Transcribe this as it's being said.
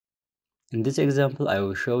In this example, I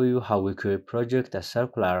will show you how we could project a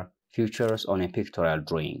circular features on a pictorial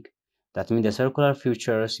drawing. That means the circular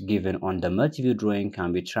features given on the multi-view drawing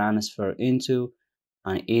can be transferred into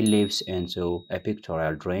an ellipse into a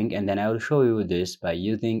pictorial drawing, and then I will show you this by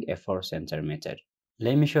using a 4-center method.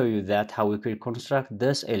 Let me show you that how we could construct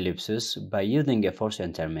these ellipses by using a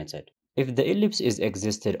 4-center method. If the ellipse is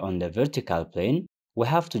existed on the vertical plane, we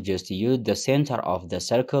have to just use the center of the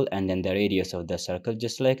circle and then the radius of the circle,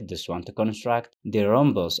 just like this one, to construct the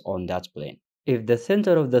rhombus on that plane. If the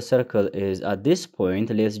center of the circle is at this point,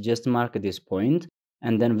 let's just mark this point,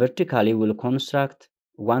 and then vertically we'll construct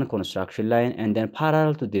one construction line, and then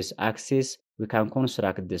parallel to this axis we can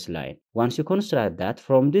construct this line. Once you construct that,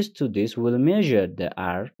 from this to this we'll measure the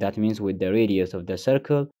r, that means with the radius of the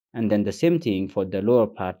circle, and then the same thing for the lower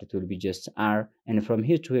part, it will be just r, and from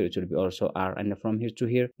here to here it will be also r, and from here to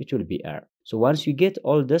here it will be r. So once you get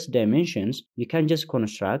all these dimensions, you can just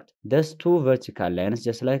construct these two vertical lines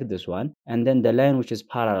just like this one, and then the line which is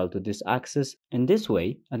parallel to this axis in this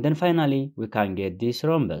way, and then finally we can get this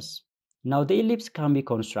rhombus. Now the ellipse can be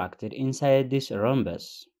constructed inside this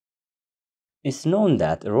rhombus. It's known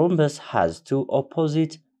that a rhombus has two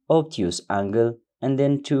opposite obtuse angles and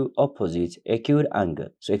then two opposite acute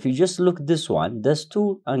angles. So if you just look this one, these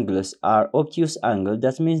two angles are obtuse angle,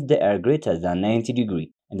 that means they are greater than 90 degrees.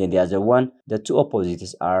 And then the other one, the two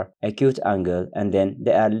opposites are acute angle, and then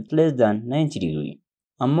they are less than 90 degrees.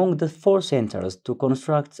 Among the 4 centers to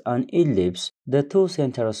construct an ellipse, the 2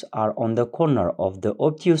 centers are on the corner of the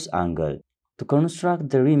obtuse angle. To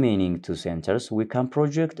construct the remaining 2 centers, we can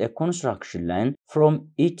project a construction line from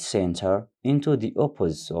each center into the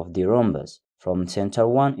opposites of the rhombus. From center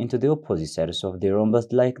 1 into the opposite sides of the rhombus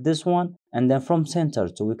like this one, and then from center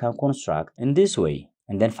 2 we can construct in this way.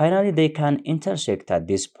 And then finally they can intersect at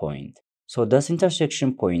this point. So those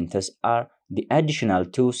intersection points are the additional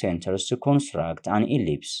 2 centers to construct an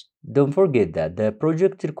ellipse. Don't forget that the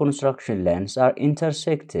projected construction lines are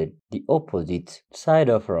intersected the opposite side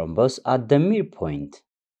of rhombus at the midpoint.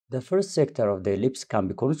 The first sector of the ellipse can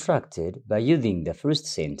be constructed by using the first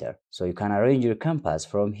center. So you can arrange your compass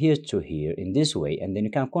from here to here in this way, and then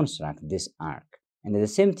you can construct this arc. And the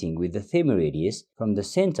same thing with the same radius, from the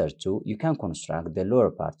center to you can construct the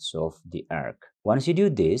lower parts of the arc. Once you do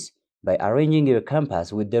this, by arranging your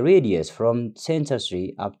compass with the radius from center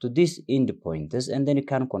 3 up to this end points, and then you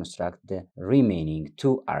can construct the remaining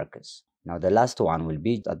 2 arcs. Now the last one will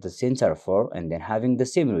be at the center 4 and then having the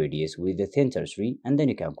same radius with the center 3, and then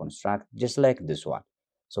you can construct just like this one.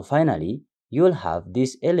 So finally, you will have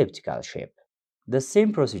this elliptical shape. The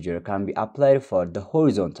same procedure can be applied for the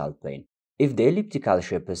horizontal plane. If the elliptical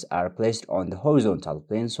shapes are placed on the horizontal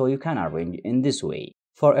plane, so you can arrange in this way.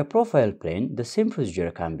 For a profile plane, the same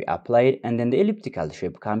procedure can be applied, and then the elliptical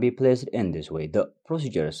shape can be placed in this way. The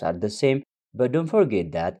procedures are the same, but don't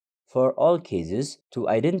forget that for all cases, to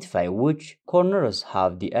identify which corners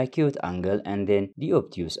have the acute angle and then the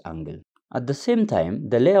obtuse angle. At the same time,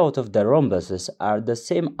 the layout of the rhombuses are the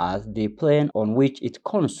same as the plane on which it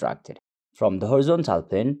constructed. From the horizontal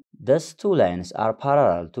plane, these 2 lines are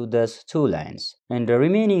parallel to these 2 lines, and the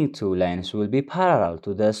remaining 2 lines will be parallel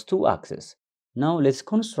to these 2 axes. Now let's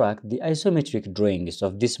construct the isometric drawings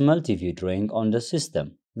of this multi-view drawing on the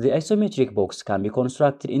system. The isometric box can be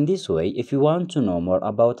constructed in this way. If you want to know more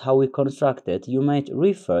about how we construct it, you might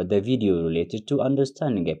refer the video related to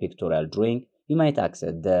understanding a pictorial drawing. You might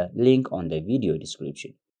access the link on the video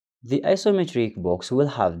description. The isometric box will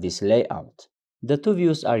have this layout. The 2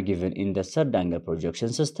 views are given in the third angle projection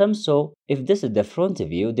system, so if this is the front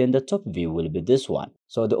view, then the top view will be this one.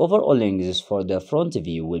 So the overall length for the front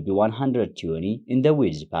view will be 120 in the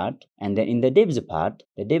width part, and then in the depth part,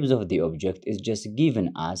 the depth of the object is just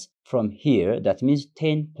given as from here, that means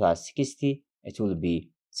 10 plus 60, it will be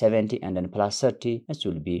 70, and then plus 30, it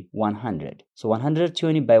will be 100. So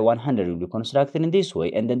 120 by 100 will be constructed in this way,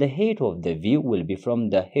 and then the height of the view will be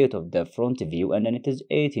from the height of the front view, and then it is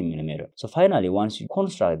 80 mm. So finally, once you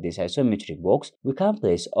construct this isometric box, we can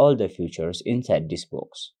place all the features inside this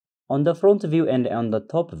box. On the front view and on the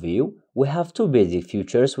top view, we have 2 basic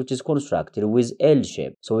features which is constructed with L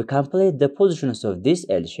shape. So we can place the positions of this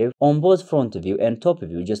L shape on both front view and top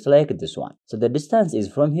view just like this one. So the distance is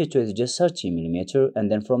from here to here is just 30 mm, and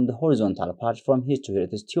then from the horizontal part from here to here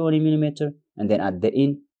it is 20 mm, and then at the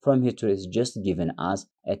end from here to here is just given as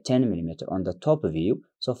a 10 mm on the top view.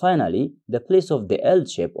 So finally, the place of the L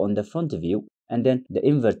shape on the front view and then the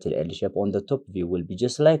inverted L shape on the top view will be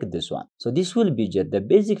just like this one. So this will be just the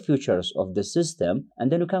basic features of the system, and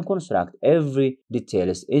then you can construct every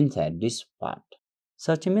details inside this part.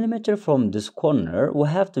 30 mm from this corner, we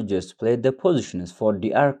have to just plate the positions for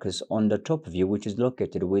the arcs on the top view, which is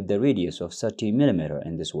located with the radius of 30 mm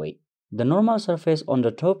in this way. The normal surface on the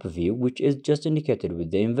top view, which is just indicated with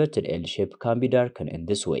the inverted L shape, can be darkened in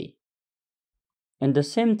this way. And the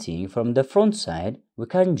same thing from the front side, we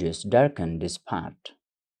can just darken this part.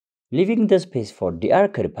 Leaving the space for the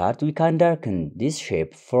arcade part, we can darken this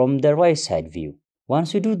shape from the right side view.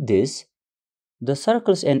 Once we do this, the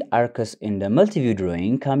circles and arcs in the multiview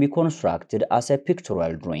drawing can be constructed as a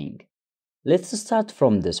pictorial drawing. Let's start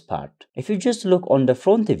from this part. If you just look on the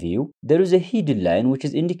front view, there is a hidden line which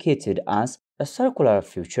is indicated as a circular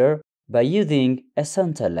feature by using a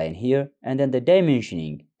center line here and then the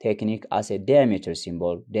dimensioning technique as a diameter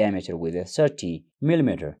symbol, diameter with a 30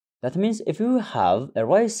 mm. That means if you have a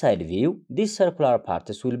right side view, these circular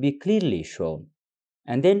parts will be clearly shown.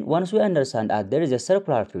 And then once we understand that there is a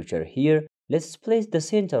circular feature here, let's place the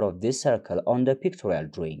center of this circle on the pictorial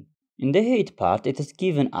drawing. In the height part, it is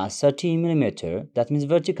given as 30 mm, that means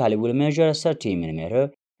vertically we'll measure 30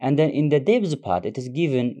 mm, and then in the depth part, it is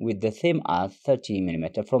given with the same as 30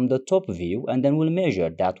 mm from the top view, and then we'll measure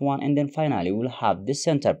that one, and then finally we'll have the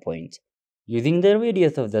center point. Using the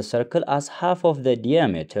radius of the circle as half of the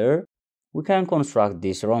diameter, we can construct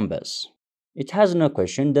this rhombus. It has no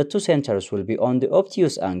question, the two centers will be on the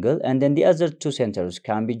obtuse angle, and then the other two centers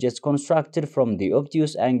can be just constructed from the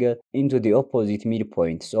obtuse angle into the opposite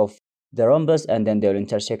midpoints of the rhombus, and then they'll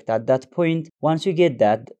intersect at that point. Once you get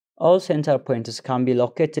that, all center points can be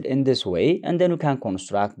located in this way, and then we can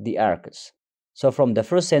construct the arcs. So from the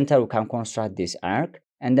first center, we can construct this arc,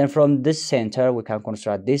 and then from this center, we can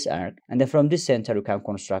construct this arc, and then from this center, we can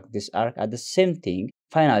construct this arc at the same thing.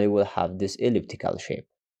 Finally, we'll have this elliptical shape.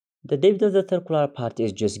 The depth of the circular part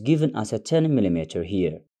is just given as a 10 mm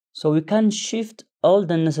here. So we can shift all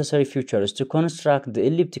the necessary features to construct the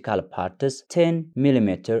elliptical parts 10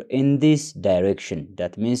 mm in this direction.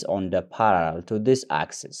 That means on the parallel to this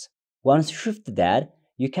axis. Once you shift that,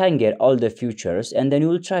 you can get all the features, and then you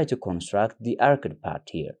will try to construct the arced part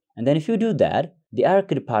here. And then if you do that, the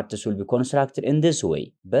arced parts will be constructed in this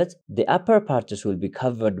way. But the upper parts will be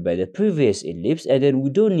covered by the previous ellipse, and then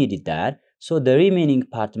we don't need that. So the remaining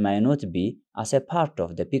part might not be as a part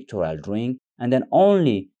of the pictorial drawing, and then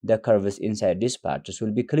only the curves inside this part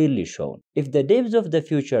will be clearly shown. If the depth of the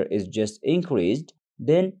feature is just increased,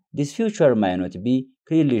 then this feature might not be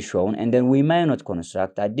clearly shown, and then we might not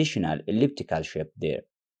construct additional elliptical shape there.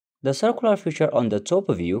 The circular feature on the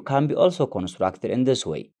top view can be also constructed in this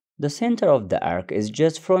way. The center of the arc is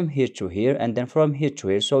just from here to here and then from here to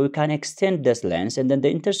here, so we can extend this length, and then the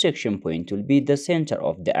intersection point will be the center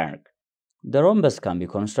of the arc. The rhombus can be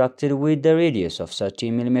constructed with the radius of 30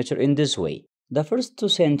 mm in this way. The first two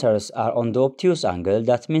centers are on the obtuse angle,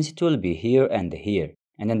 that means it will be here and here.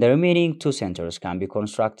 And then the remaining two centers can be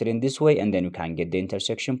constructed in this way, and then you can get the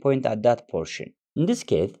intersection point at that portion. In this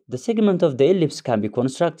case, the segment of the ellipse can be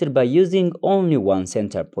constructed by using only one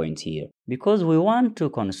center point here, because we want to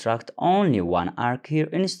construct only one arc here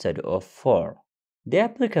instead of four. The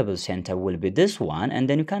applicable center will be this one, and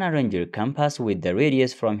then you can arrange your compass with the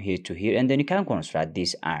radius from here to here, and then you can construct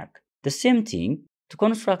this arc. The same thing, to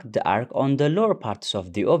construct the arc on the lower parts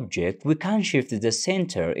of the object, we can shift the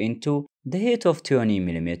center into the height of 20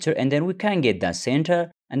 mm, and then we can get that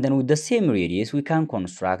center, and then with the same radius we can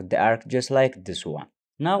construct the arc just like this one.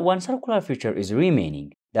 Now one circular feature is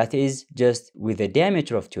remaining, that is just with a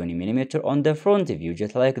diameter of 20 mm on the front view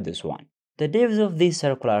just like this one. The depth of this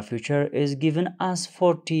circular feature is given as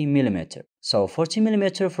 40 mm. So 40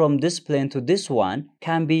 mm from this plane to this one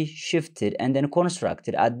can be shifted and then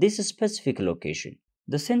constructed at this specific location.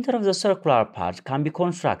 The center of the circular part can be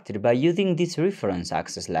constructed by using these reference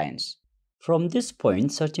axis lines. From this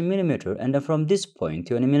point 30 mm, and then from this point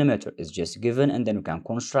 20 mm is just given, and then we can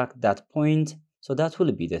construct that point, so that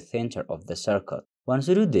will be the center of the circle. Once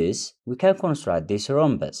we do this, we can construct this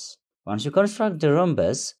rhombus. Once you construct the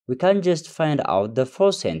rhombus, we can just find out the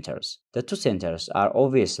four centers. The two centers are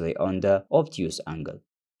obviously on the obtuse angle.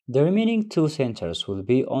 The remaining two centers will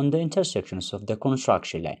be on the intersections of the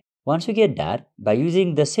construction line. Once we get that, by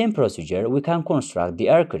using the same procedure, we can construct the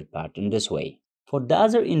arced part in this way. For the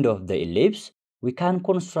other end of the ellipse, we can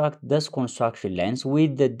construct this construction lines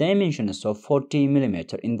with the dimensions of 40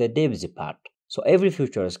 mm in the depth part. So every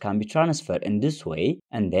features can be transferred in this way,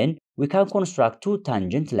 and then we can construct two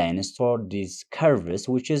tangent lines for these curves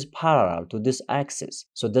which is parallel to this axis.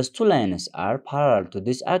 So these two lines are parallel to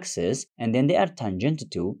this axis, and then they are tangent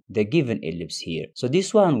to the given ellipse here. So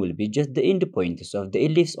this one will be just the end points of the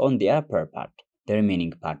ellipse on the upper part. The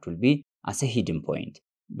remaining part will be as a hidden point.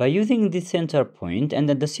 By using this center point and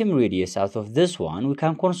then the same radius out of this one, we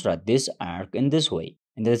can construct this arc in this way.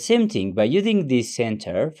 And the same thing, by using this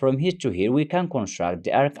center from here to here, we can construct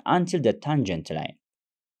the arc until the tangent line.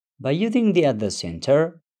 By using the other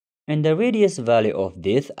center and the radius value of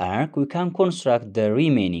this arc, we can construct the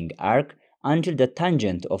remaining arc until the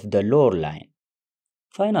tangent of the lower line.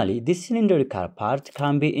 Finally, this cylindrical part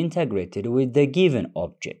can be integrated with the given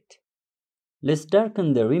object. Let's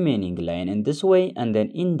darken the remaining line in this way and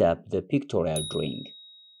then end up the pictorial drawing.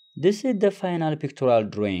 This is the final pictorial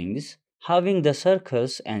drawings having the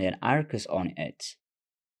circles and an arcs on it.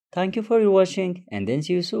 Thank you for watching and then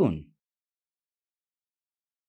see you soon.